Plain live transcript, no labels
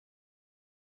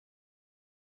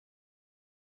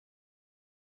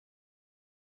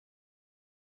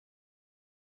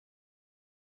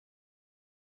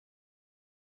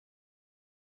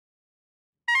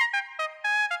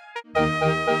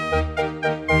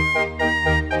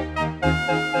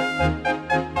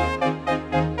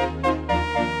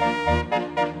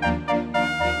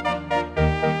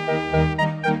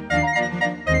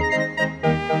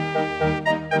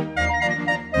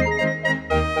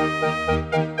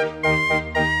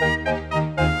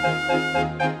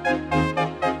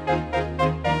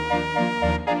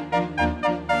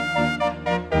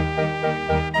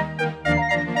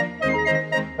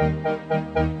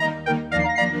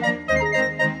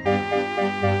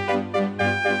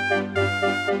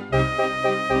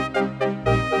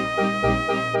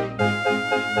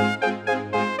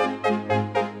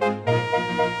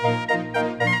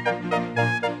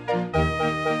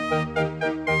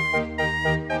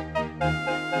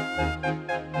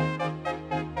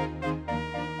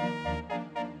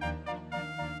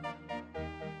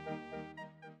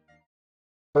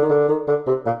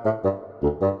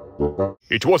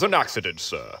It was an accident,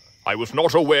 sir. I was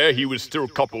not aware he was still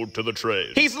coupled to the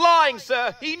train. He's lying,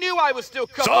 sir! He knew I was still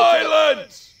coupled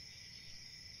Silence!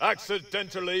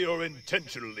 Accidentally or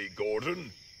intentionally,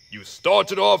 Gordon. You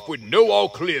started off with no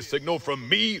all-clear signal from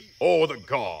me or the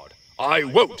guard. I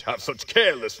won't have such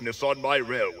carelessness on my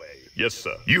railway. Yes,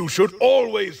 sir. You should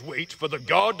always wait for the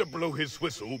guard to blow his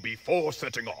whistle before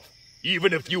setting off,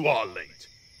 even if you are late.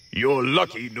 You're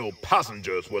lucky no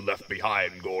passengers were left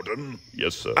behind, Gordon.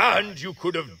 Yes, sir. And you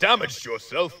could have damaged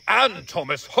yourself and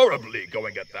Thomas horribly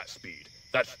going at that speed.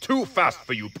 That's too fast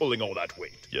for you pulling all that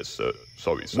weight. Yes, sir.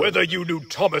 Sorry, sir. Whether you knew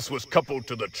Thomas was coupled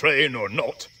to the train or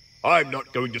not, I'm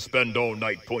not going to spend all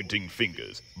night pointing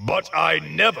fingers. But I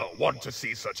never want to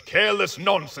see such careless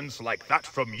nonsense like that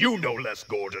from you, no less,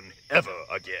 Gordon, ever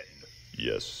again.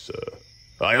 Yes, sir.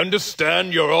 I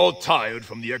understand you're all tired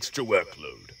from the extra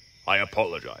workload. I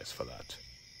apologize for that.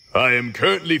 I am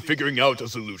currently figuring out a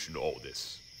solution to all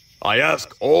this. I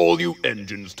ask all you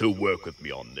engines to work with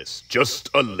me on this just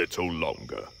a little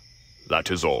longer. That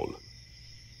is all.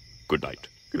 Good night.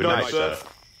 Good night, sir.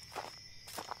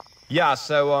 Yeah,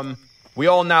 so, we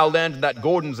all now learned that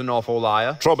Gordon's an awful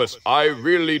liar. Thomas, I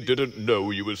really didn't know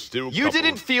you were still coupled. You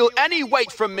didn't feel any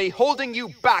weight from me holding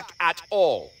you back at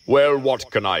all. Well,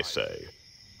 what can I say?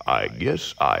 I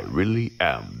guess I really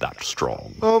am that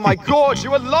strong. Oh my god,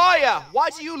 you're a liar!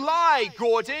 Why do you lie,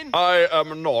 Gordon? I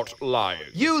am not lying.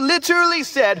 You literally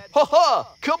said,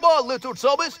 ha-ha, come on, little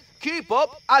Thomas, keep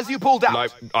up, as you pulled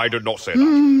out. I did not say that.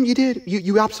 You did.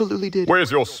 You absolutely did. Where's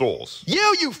your source?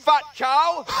 You fat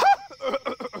cow!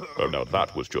 Oh, now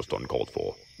that was just uncalled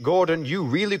for. Gordon, you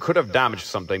really could have damaged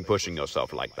something pushing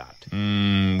yourself like that.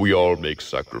 We all make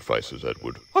sacrifices,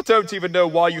 Edward. I don't even know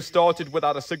why you started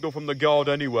without a signal from the guard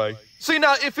anyway. See,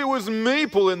 now, if it was me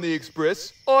pulling the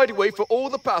express, I'd wait for all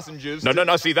the passengers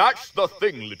No, see, that's the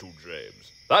thing, little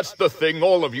James. That's the thing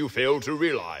all of you fail to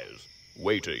realize.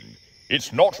 Waiting.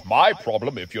 It's not my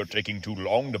problem if you're taking too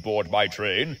long to board my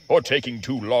train, or taking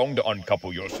too long to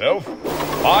uncouple yourself.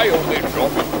 I only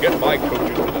drop and get my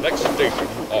coaches to the next station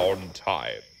on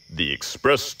time. The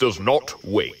express does not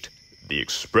wait. The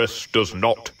express does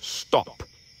not stop.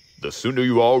 The sooner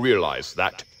you all realize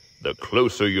that, the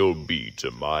closer you'll be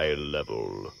to my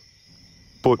level.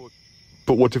 But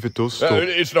what if it does stop?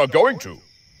 It's not going to.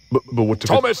 But what if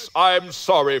Thomas, I'm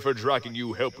sorry for dragging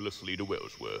you helplessly to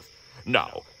Wellsworth.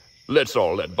 Now, let's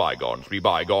all let bygones be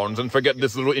bygones and forget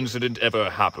this little incident ever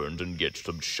happened and get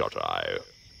some shut-eye.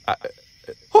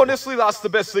 Honestly, that's the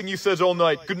best thing you said all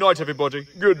night. Good night, everybody.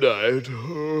 Good night.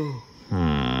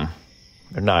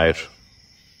 Good night.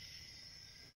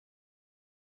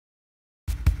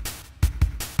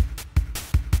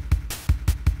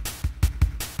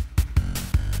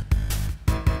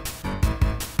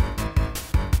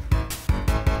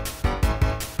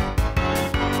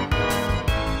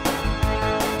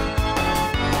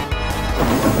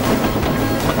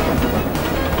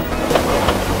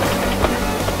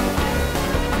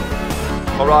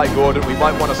 Alright, Gordon, we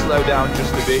might want to slow down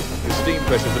just a bit. The steam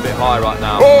pressure's a bit high right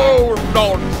now. Oh,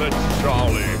 nonsense,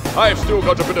 Charlie. I've still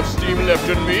got a bit of steam left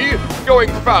in me. Going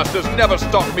fast has never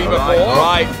stopped me before.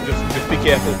 Alright, just be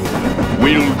careful, Gordon.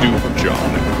 Will do,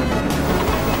 Charlie.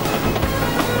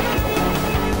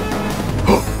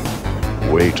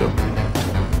 Wait a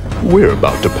minute. We're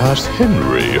about to pass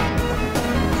Henry.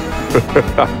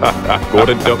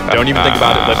 Gordon, don't even think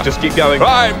about it. Let's just keep going.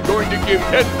 I'm going to give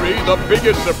Henry the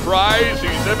biggest surprise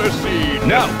he's ever seen.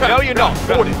 No, you're not.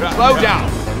 Gordon, slow down.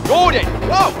 Gordon!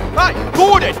 Whoa! Hey!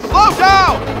 Gordon, slow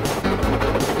down!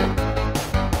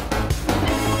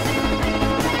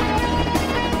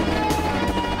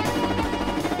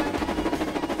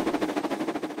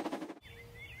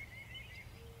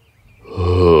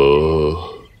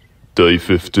 Day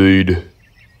 15.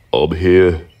 I'm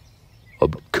here.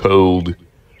 I'm cold.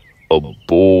 I'm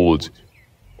bored.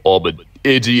 I'm an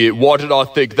idiot. Why did I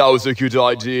think that was a good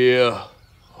idea?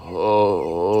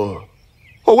 Oh,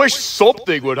 I wish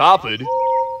something would happen.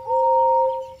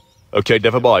 Okay,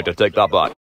 never mind. I take that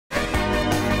back.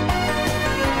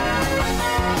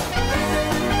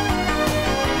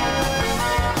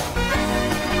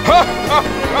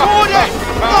 Gordon!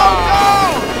 Oh no!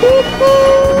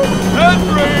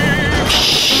 Henry!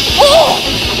 Oh!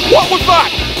 What was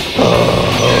that?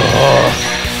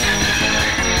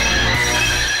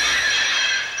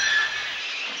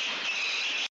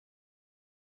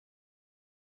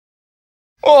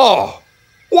 Oh!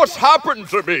 What's happened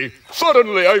to me?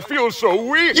 Suddenly I feel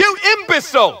so weak. You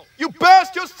imbecile! You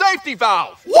burst your safety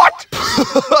valve! What?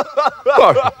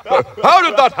 How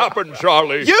did that happen,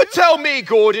 Charlie? You tell me,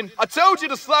 Gordon. I told you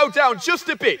to slow down just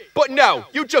a bit, but no,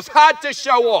 you just had to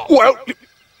show off. Well,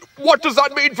 what does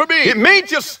that mean for me? It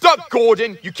means you're stuck,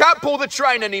 Gordon. You can't pull the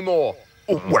train anymore.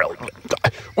 Well,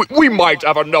 we might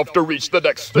have enough to reach the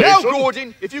next station. Now,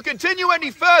 Gordon, if you continue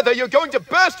any further, you're going to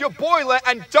burst your boiler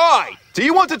and die. Do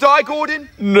you want to die, Gordon?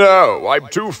 No, I'm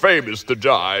too famous to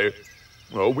die.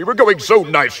 Oh, we were going so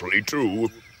nicely, too.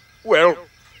 Well,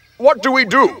 what do we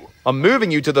do? I'm moving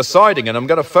you to the siding, and I'm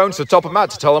going to phone Sir Topham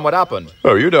to tell him what happened.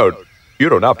 Oh, you don't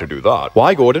have to do that.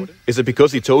 Why, Gordon? Is it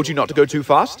because he told you not to go too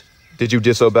fast? Did you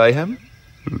disobey him?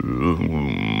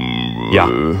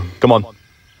 Yeah, come on.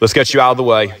 Let's get you out of the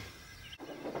way.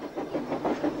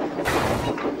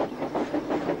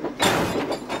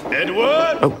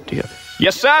 Edward? Oh, dear.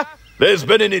 Yes, sir? There's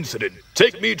been an incident.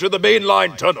 Take me to the main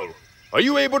line tunnel. Are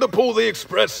you able to pull the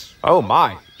express? Oh,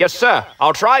 my. Yes, sir.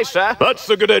 I'll try, sir. That's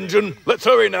a good engine. Let's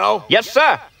hurry now. Yes,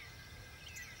 sir.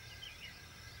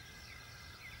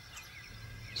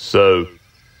 So,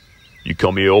 you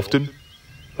come here often?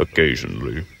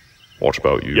 Occasionally. What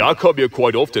about you? Yeah, I come here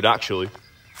quite often, actually.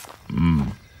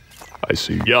 I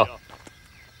see. Yeah.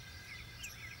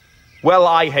 Well,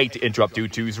 I hate to interrupt you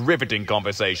two's riveting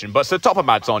conversation, but Sir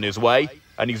Topham's on his way,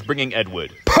 and he's bringing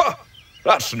Edward. Pah!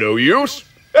 That's no use.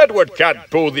 Edward can't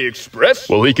pull the express.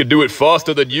 Well, he can do it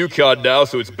faster than you can now,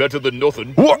 so it's better than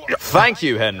nothing. What? Thank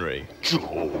you, Henry.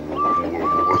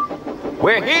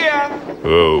 We're here!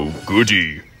 Oh,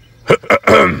 goody.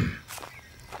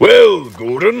 Well,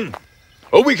 Gordon,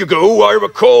 a week ago I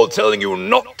recall telling you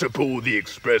not to pull the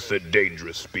express at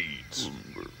dangerous speeds.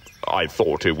 I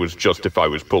thought it was just if I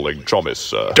was pulling Thomas,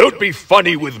 sir. Don't be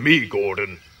funny with me,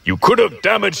 Gordon. You could have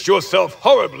damaged yourself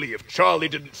horribly if Charlie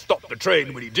didn't stop the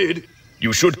train when he did.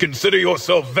 You should consider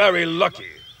yourself very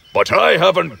lucky. But I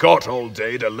haven't got all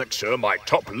day to lecture my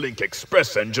top-link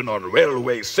express engine on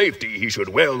railway safety he should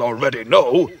well already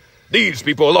know. These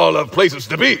people all have places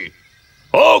to be.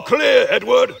 All clear,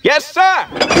 Edward? Yes, sir!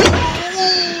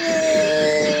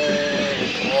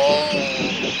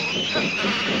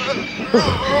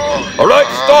 All right,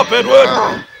 stop, Edward!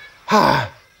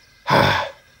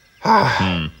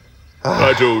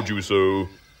 I told you so.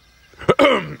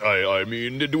 I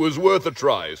mean, it was worth a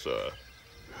try, sir.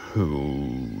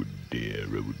 Oh, dear,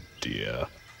 oh, dear.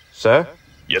 Sir?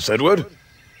 Yes, Edward?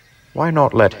 Why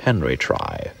not let Henry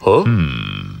try? Huh?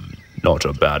 Not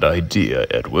a bad idea,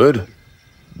 Edward.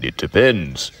 It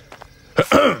depends.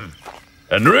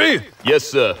 Henry? Yes,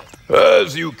 sir.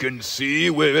 As you can see,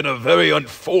 we're in a very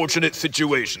unfortunate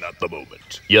situation at the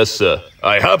moment. Yes, sir.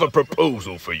 I have a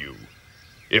proposal for you.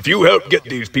 If you help get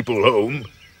these people home,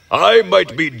 I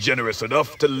might be generous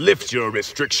enough to lift your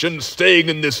restrictions staying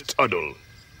in this tunnel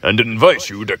and invite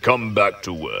you to come back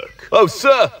to work. Oh,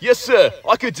 sir! Yes, sir!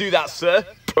 I could do that, sir.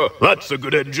 That's a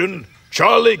good engine.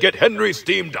 Charlie, get Henry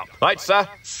steamed up. Right, sir.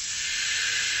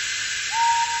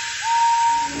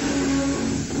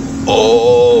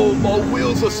 Oh, my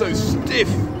wheels are so stiff.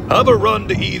 Have a run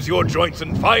to ease your joints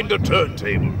and find a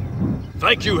turntable.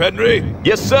 Thank you, Henry.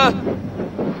 Yes, sir.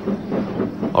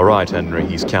 All right, Henry,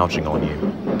 he's counting on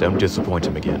you. Don't disappoint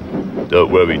him again.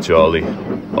 Don't worry, Charlie.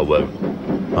 I won't.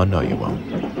 I know you won't.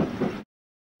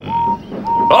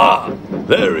 Ah,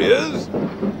 there he is.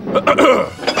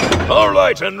 All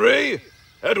right, Henry.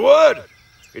 Edward,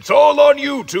 it's all on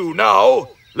you two now.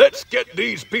 Let's get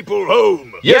these people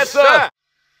home. Yes, sir.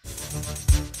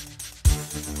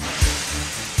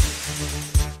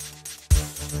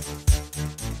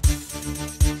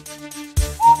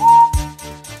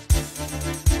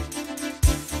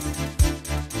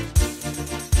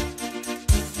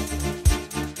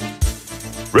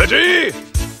 Ready?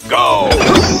 Go!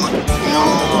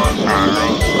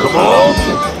 Come on!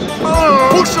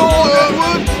 Push on,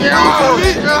 Edward!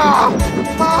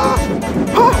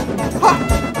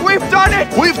 We've done it!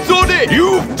 We've done it!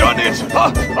 You've done it!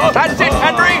 That's it,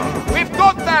 Henry! We've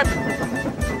got them!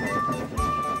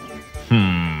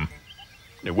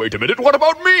 Wait a minute, what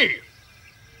about me?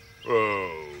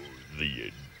 Oh,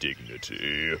 the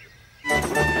indignity.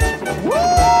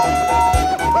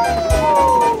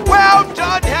 Well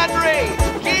done, Henry!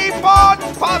 Keep on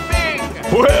puffing!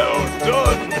 Well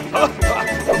done!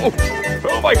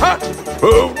 Oh, my hat!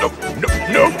 Oh,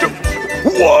 no.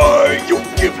 Why, you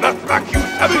give that back, you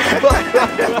savage!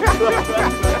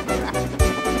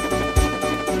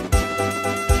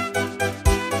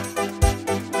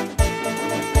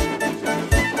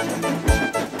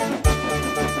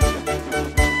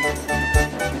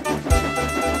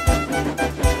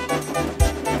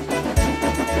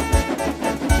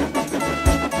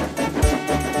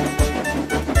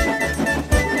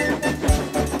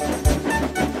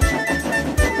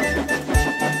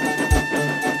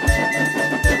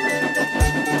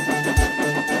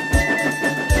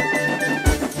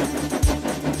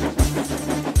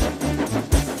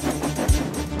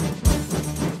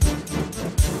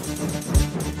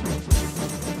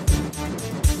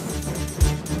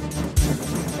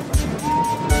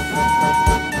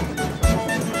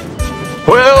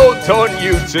 Well done,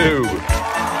 you two! Well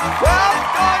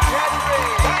done, Henry!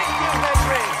 Thank you,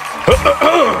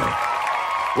 Henry!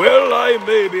 Well, I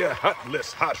may be a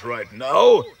hatless hat right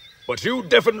now, but you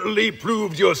definitely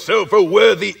proved yourself a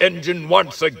worthy engine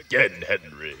once again,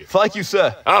 Henry. Thank you,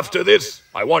 sir. After this,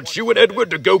 I want you and Edward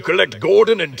to go collect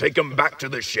Gordon and take him back to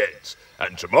the sheds.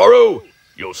 And tomorrow,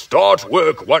 you'll start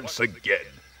work once again.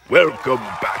 Welcome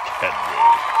back, Henry.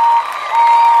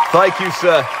 Thank you,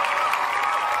 sir.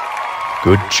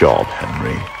 Good job,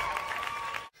 Henry.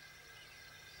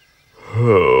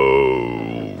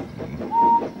 Oh.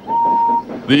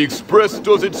 The Express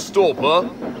doesn't stop, huh?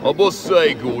 I must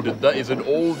say, Gordon, that is an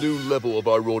all-new level of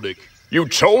ironic. You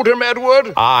told him,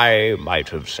 Edward? I might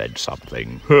have said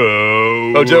something.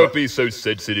 Oh, don't be so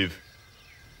sensitive.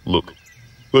 Look,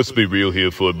 let's be real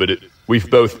here for a minute. We've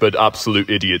both been absolute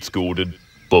idiots, Gordon.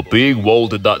 But being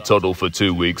walled in that tunnel for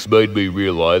 2 weeks made me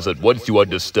realize that once you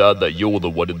understand that you're the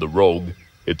one in the wrong,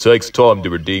 it takes time to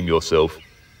redeem yourself.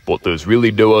 But there's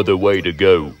really no other way to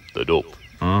go than up.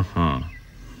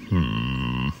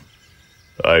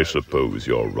 I suppose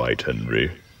you're right, Henry.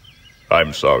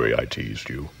 I'm sorry I teased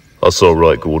you. That's all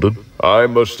right, Gordon. I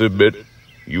must admit,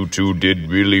 you two did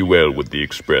really well with the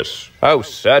Express. Oh,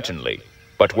 certainly.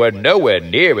 But we're nowhere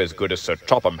near as good as Sir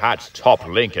Topham Hatt's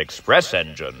top-link express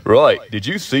engine. Right, did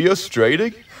you see us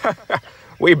straining?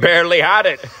 We barely had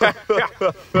it.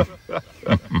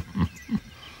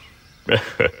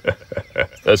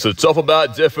 Sir Topham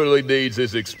Hatt definitely needs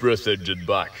his express engine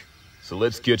back. So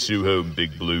let's get you home,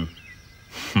 Big Blue.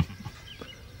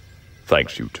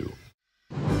 Thanks, you two.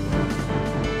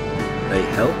 They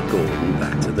helped Gordon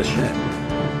back to the shed.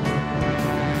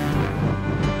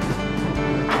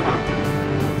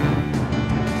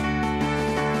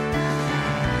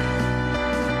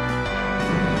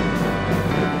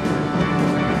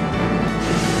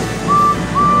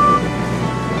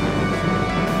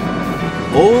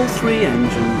 All three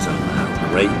engines are now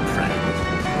great